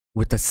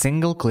With a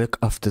single click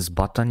of this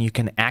button, you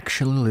can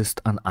actually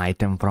list an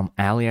item from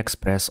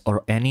AliExpress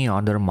or any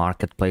other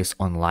marketplace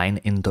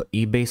online in the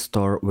eBay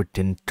store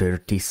within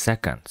 30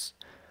 seconds.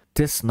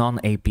 This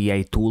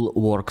non-API tool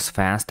works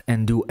fast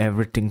and do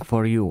everything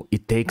for you.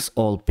 It takes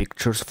all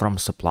pictures from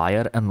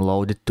supplier and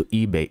load it to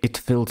eBay. It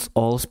fills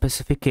all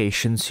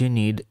specifications you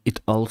need. It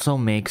also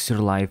makes your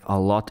life a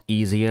lot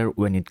easier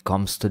when it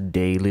comes to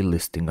daily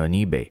listing on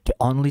eBay. The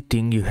only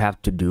thing you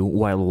have to do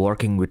while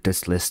working with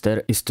this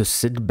lister is to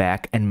sit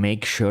back and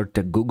make sure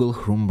the Google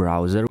Chrome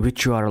browser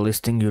which you are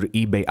listing your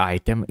eBay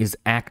item is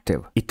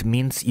active. It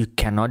means you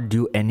cannot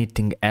do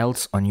anything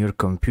else on your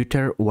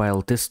computer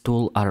while this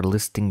tool are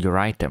listing your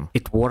item.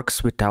 It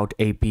works without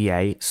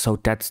API, so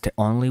that's the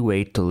only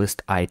way to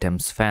list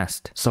items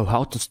fast. So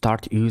how to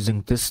start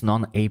using this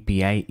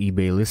non-API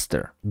eBay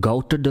lister?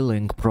 Go to the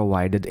link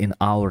provided in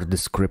our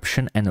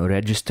description and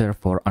register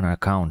for an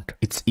account.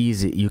 It's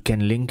easy, you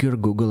can link your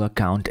Google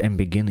account and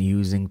begin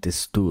using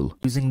this tool.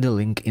 Using the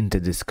link in the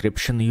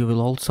description, you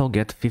will also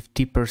get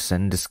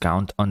 50%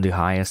 discount on the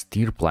highest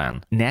tier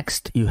plan.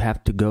 Next, you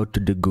have to go to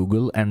the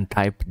Google and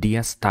type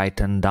DS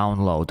Titan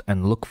download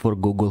and look for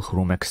Google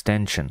Chrome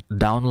extension.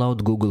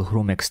 Download Google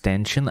Chrome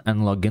extension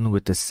and log in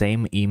with the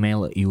same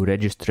email you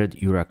registered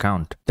your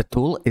account. The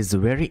tool is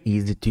very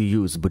easy to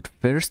use, but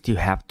first you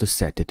have to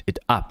set it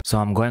up. So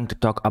I'm going to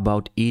talk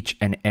about each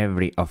and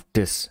every of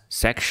these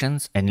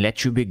sections and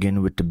let you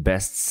begin with the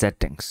best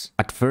settings.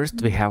 At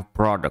first we have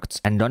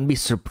products, and don't be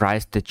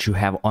surprised that you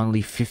have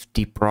only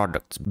 50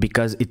 products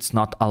because it's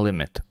not a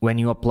limit. When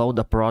you upload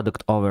a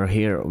product over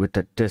here with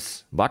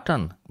this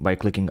button, by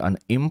clicking on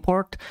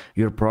import,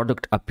 your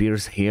product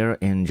appears here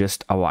in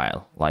just a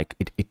while. Like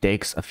it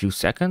takes a few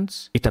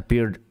seconds. It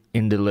appeared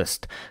in the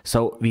list.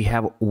 So we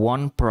have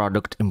one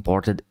product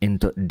imported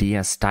into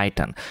DS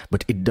Titan,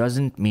 but it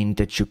doesn't mean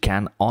that you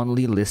can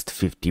only list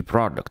 50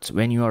 products.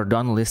 When you are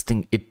done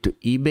listing it to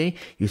eBay,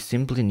 you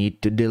simply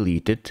need to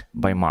delete it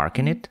by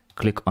marking it.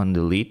 Click on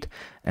delete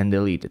and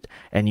delete it,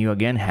 and you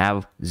again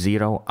have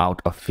 0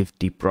 out of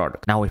 50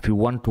 products. Now if you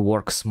want to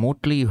work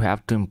smoothly, you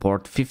have to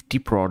import 50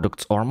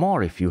 products or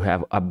more if you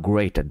have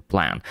upgraded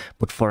plan,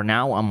 but for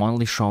now I'm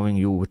only showing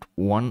you with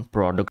one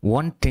product.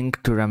 One thing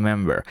to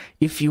remember: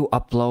 if you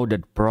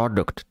uploaded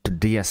product to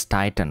DS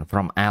Titan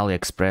from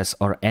AliExpress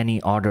or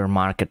any other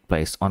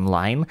marketplace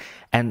online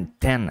and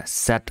then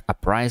set a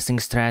pricing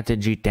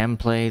strategy,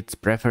 templates,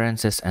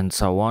 preferences and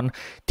so on,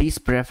 these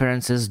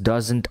preferences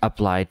doesn't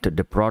apply to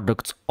the products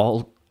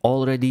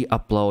already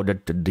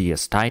uploaded to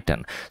DS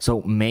Titan.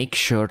 So make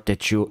sure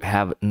that you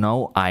have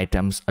no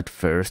items at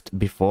first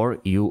before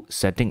you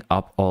setting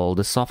up all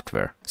the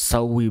software.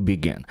 So we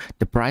begin.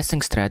 The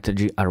pricing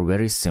strategy are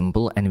very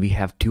simple and we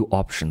have two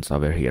options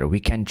over here. We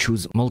can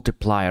choose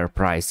multiplier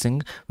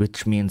pricing,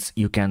 which means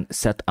you can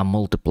set a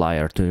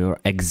multiplier to your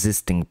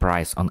existing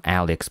price on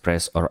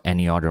AliExpress or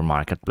any other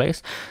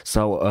marketplace.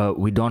 So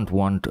we don't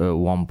want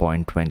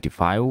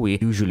 1.25. We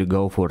usually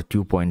go for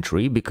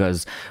 2.3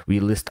 because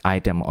we list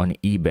item on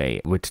eBay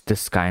with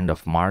this kind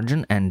of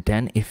margin, and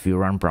then if you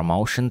run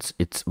promotions,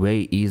 it's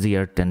way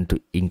easier than to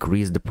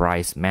increase the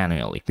price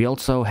manually. We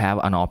also have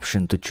an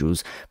option to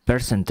choose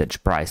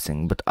percentage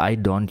pricing, but I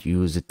don't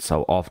use it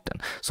so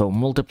often. So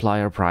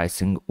multiplier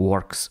pricing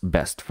works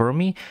best for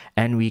me,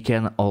 and we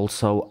can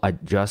also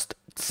adjust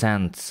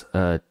cents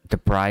the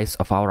price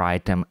of our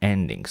item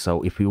ending.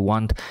 So if we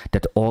want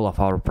that all of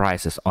our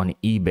prices on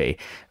eBay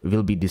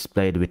will be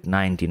displayed with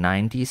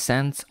 90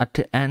 cents at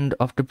the end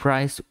of the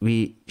price,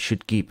 we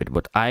should keep it,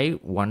 but I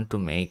want to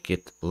make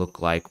it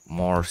look like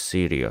more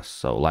serious.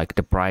 So like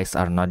the price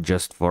are not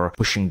just for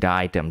pushing the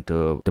item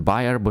to the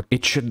buyer, but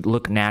it should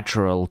look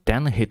natural.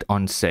 Then hit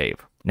on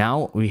save.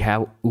 Now we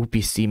have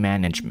UPC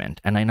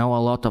management, and I know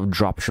a lot of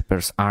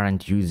dropshippers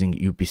aren't using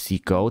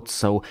UPC codes,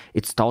 so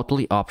it's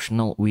totally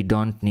optional. We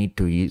don't need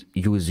to use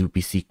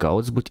UPC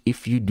codes, but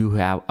if you do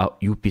have a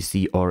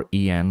UPC or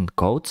EN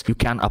codes, you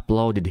can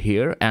upload it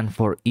here, and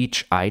for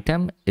each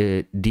item,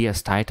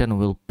 DS Titan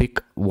will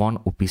pick one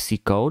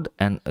UPC code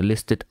and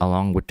list it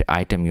along with the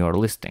item you're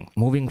listing.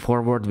 Moving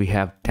forward, we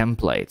have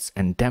templates,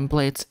 and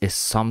templates is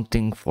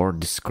something for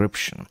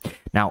description.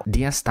 Now,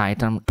 DS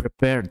Titan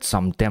prepared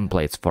some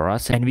templates for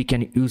us, and we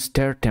can use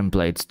their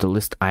templates to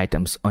list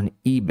items on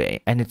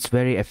eBay. And it's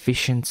very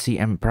efficiency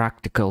and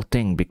practical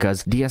thing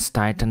because DS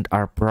Titan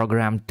are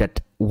programmed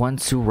that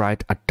once you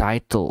write a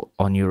title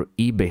on your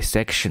eBay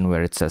section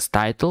where it says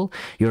title,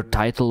 your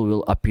title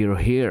will appear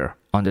here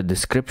on the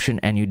description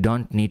and you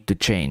don't need to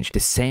change. The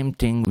same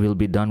thing will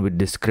be done with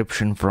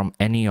description from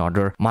any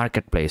other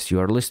marketplace you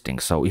are listing.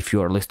 So if you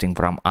are listing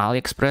from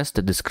AliExpress,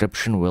 the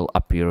description will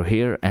appear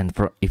here, and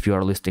if you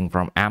are listing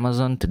from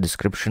Amazon, the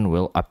description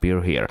will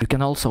appear here. You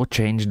can also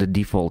change the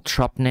default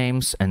shop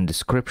names and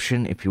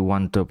description if you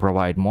want to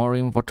provide more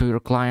info to your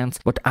clients,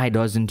 but I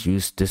doesn't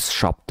use this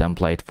shop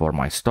template for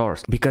my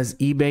stores because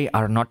eBay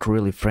are not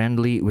really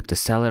friendly with the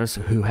sellers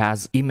who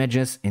has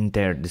images in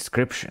their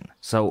description.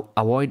 So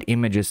avoid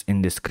images in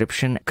in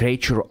description,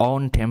 create your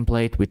own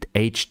template with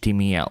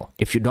HTML.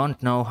 If you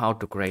don't know how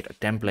to create a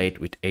template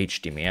with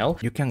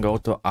HTML, you can go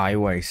to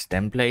iWay's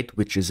template,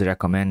 which is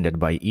recommended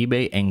by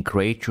eBay, and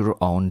create your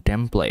own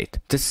template.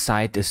 This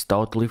site is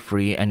totally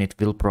free and it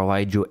will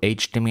provide you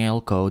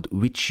HTML code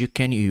which you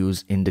can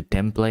use in the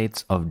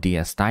templates of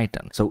DS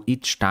Titan. So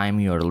each time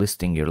you are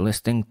listing your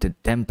listing, the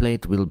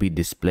template will be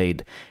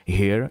displayed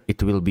here.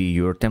 It will be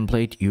your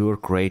template, your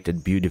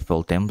created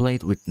beautiful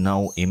template with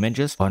no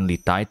images, only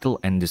title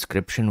and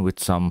description with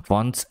some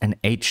fonts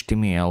and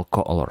HTML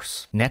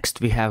colors.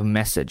 Next we have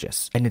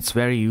messages, and it's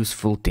very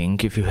useful thing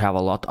if you have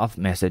a lot of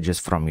messages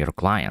from your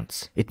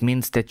clients. It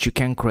means that you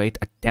can create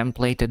a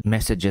templated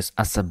messages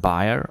as a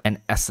buyer and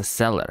as a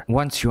seller.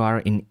 Once you are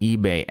in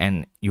eBay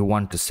and you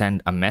want to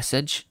send a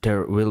message,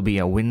 there will be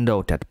a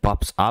window that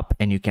pops up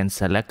and you can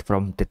select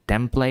from the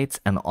templates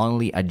and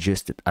only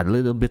adjust it a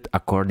little bit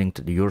according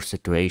to your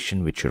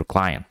situation with your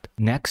client.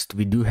 Next,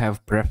 we do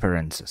have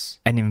preferences.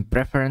 And in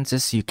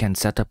preferences, you can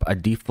set up a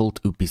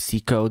default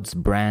UPC codes,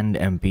 brand,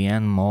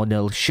 MPN,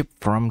 model, ship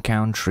from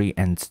country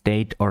and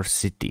state or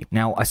city.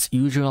 Now, as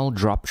usual,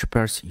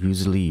 dropshippers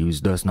usually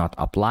use does not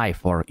apply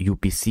for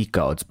UPC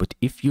codes, but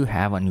if you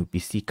have an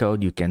UPC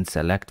code, you can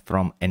select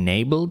from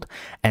enabled,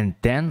 and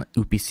then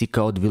UPC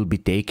code will be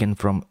taken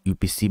from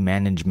UPC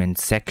management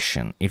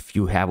section if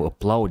you have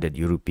uploaded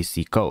your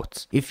UPC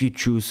codes. If you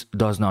choose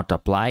does not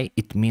apply,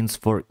 it means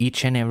for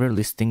each and every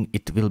listing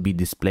it will be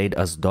displayed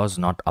as does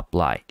not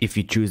apply. If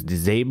you choose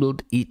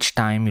disabled, each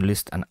time you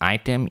list an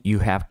item you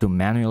have to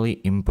manually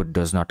input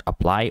does not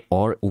apply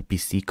or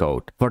UPC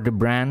code. For the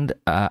brand,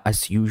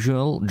 as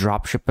usual,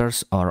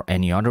 dropshippers or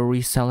any other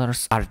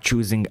resellers are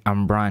choosing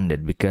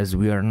unbranded because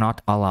we are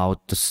not allowed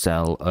to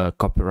sell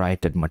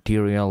copyrighted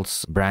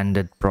materials,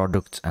 branded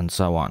products and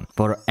so on.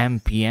 For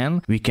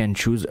MPN, we can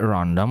choose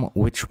random,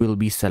 which will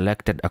be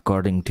selected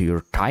according to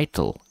your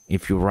title.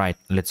 If you write,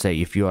 let's say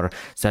if you are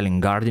selling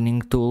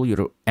gardening tool,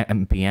 your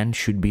MPN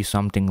should be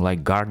something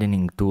like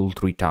gardening tool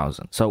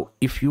 3000. So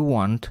if you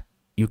want,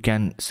 you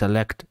can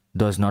select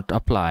does not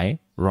apply,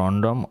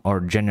 random or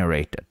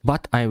generated.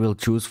 But I will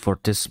choose for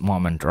this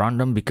moment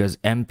random because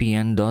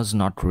MPN does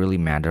not really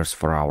matters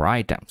for our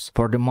items.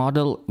 For the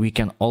model, we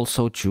can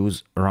also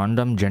choose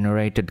random,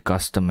 generated,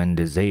 custom and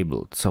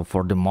disabled. So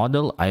for the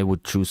model, I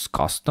would choose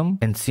custom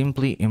and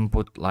simply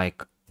input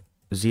like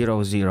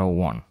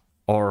 001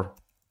 or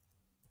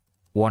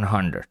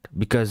 100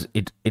 because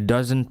it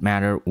doesn't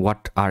matter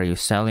what are you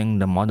selling,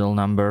 the model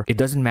number, it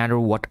doesn't matter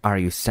what are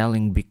you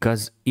selling,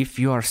 because if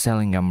you are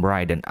selling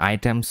embroidered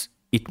items,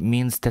 it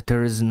means that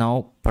there is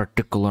no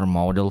particular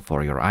model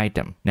for your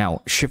item.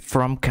 Now, ship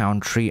from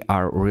country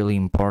are really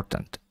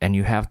important and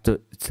you have to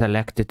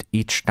select it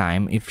each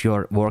time if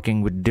you're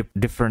working with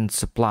different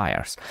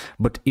suppliers.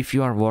 But if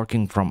you are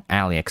working from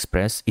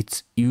AliExpress,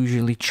 it's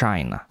usually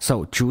China.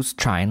 So choose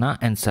China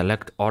and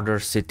select other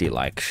city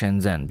like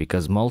Shenzhen,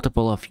 because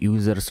multiple of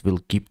users will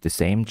keep the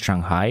same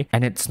Shanghai,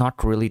 and it's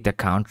not really the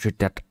country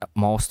that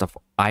most of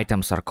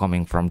items are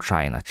coming from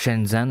China.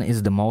 Shenzhen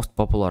is the most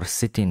popular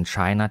city in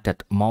China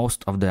that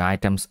most of the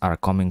items are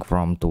coming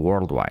from to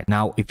worldwide.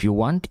 Now, if you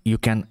want, you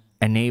can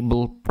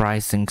enable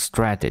pricing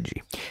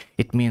strategy.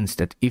 It means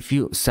that if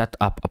you set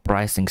up a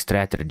pricing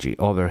strategy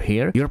over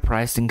here, your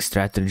pricing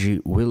strategy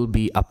will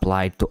be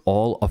applied to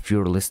all of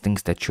your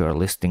listings that you are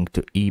listing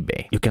to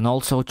eBay. You can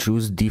also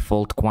choose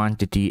default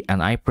quantity,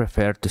 and I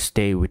prefer to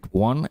stay with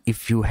 1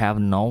 if you have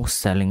no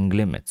selling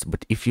limits.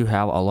 But if you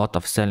have a lot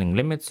of selling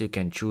limits, you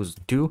can choose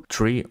 2,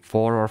 3,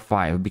 4 or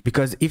 5,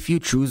 because if you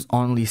choose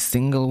only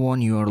single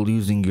one, you are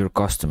losing your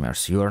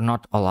customers. You are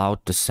not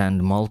allowed to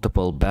send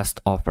multiple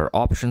best offer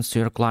options to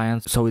your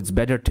clients, so it's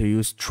better to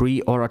use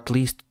 3 or at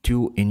least 2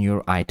 in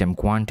your item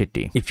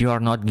quantity. If you are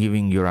not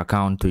giving your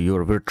account to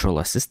your virtual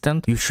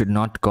assistant, you should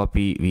not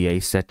copy VA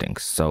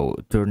settings, so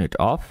turn it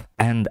off.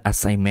 And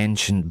as I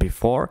mentioned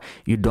before,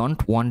 you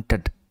don't want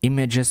that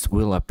images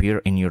will appear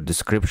in your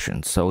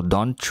description, so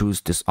don't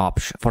choose this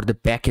option. For the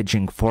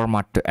packaging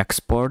format to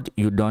export,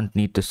 you don't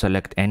need to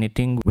select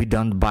anything. We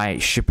don't buy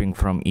shipping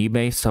from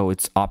eBay, so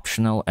it's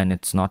optional and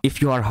it's not.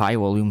 If you are high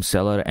volume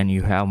seller and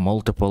you have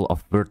multiple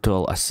of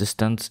virtual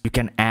assistants, you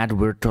can add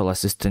virtual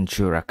assistant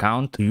to your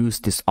account. To use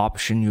this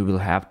option, you will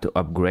have to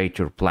upgrade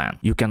your plan.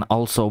 You can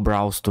also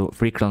browse to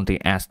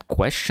frequently asked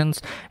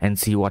questions and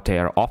see what they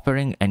are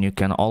offering, and you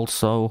can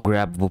also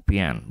grab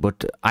VPN,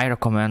 but I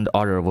recommend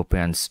other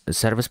VPNs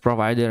service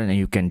provider, and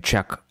you can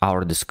check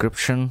our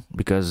description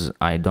because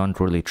I don't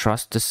really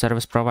trust this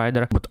service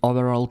provider. But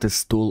overall,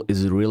 this tool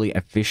is really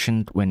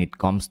efficient when it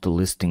comes to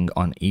listing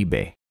on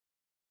eBay.